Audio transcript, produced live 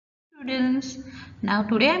Students, now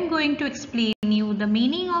today I am going to explain you the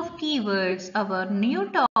meaning of keywords, our new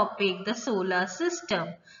topic, the solar system.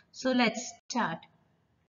 So let's start.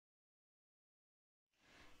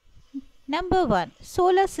 Number 1.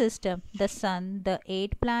 Solar System. The Sun, the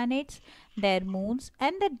 8 planets, their moons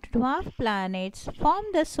and the dwarf planets form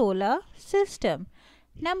the solar system.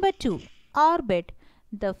 Number 2. Orbit.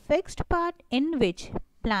 The fixed part in which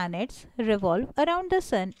planets revolve around the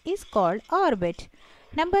Sun is called orbit.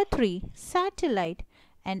 Number 3. Satellite.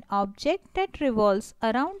 An object that revolves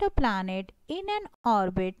around a planet in an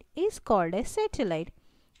orbit is called a satellite.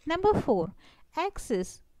 Number 4.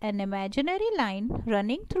 Axis. An imaginary line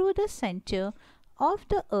running through the center of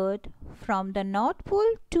the earth from the north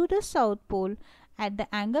pole to the south pole at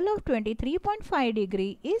the angle of 23.5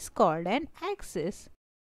 degree is called an axis.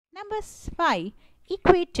 Number 5.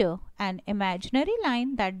 Equator. An imaginary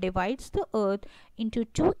line that divides the earth into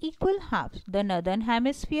two equal halves, the northern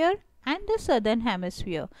hemisphere and the southern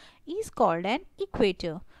hemisphere, is called an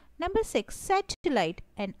equator. Number 6. Satellite.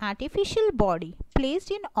 An artificial body placed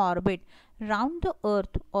in orbit round the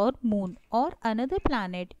earth or moon or another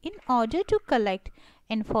planet in order to collect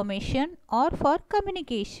information or for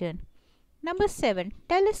communication. Number 7.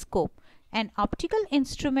 Telescope. An optical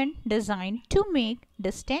instrument designed to make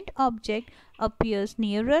distant object appears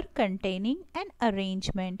nearer, containing an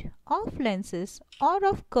arrangement of lenses or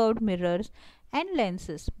of curved mirrors and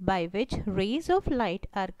lenses by which rays of light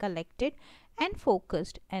are collected and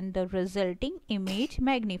focused and the resulting image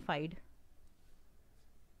magnified.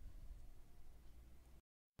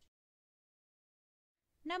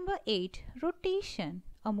 Number 8. Rotation.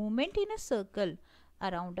 A movement in a circle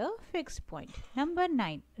around a fixed point. Number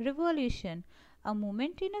 9. Revolution. A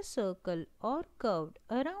movement in a circle or curved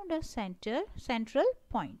around a central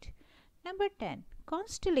point. Number 10.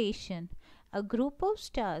 Constellation. A group of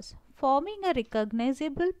stars forming a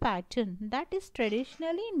recognizable pattern that is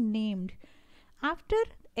traditionally named after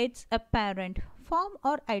its apparent form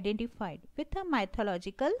or identified with a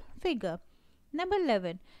mythological figure. Number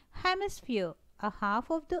 11. Hemisphere. A half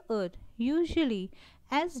of the earth, usually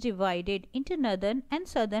as divided into northern and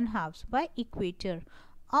southern halves by equator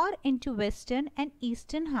or into western and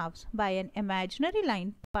eastern halves by an imaginary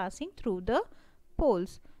line passing through the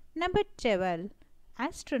poles. Number 12.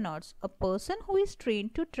 Astronauts. A person who is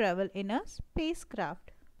trained to travel in a spacecraft.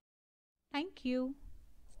 Thank you.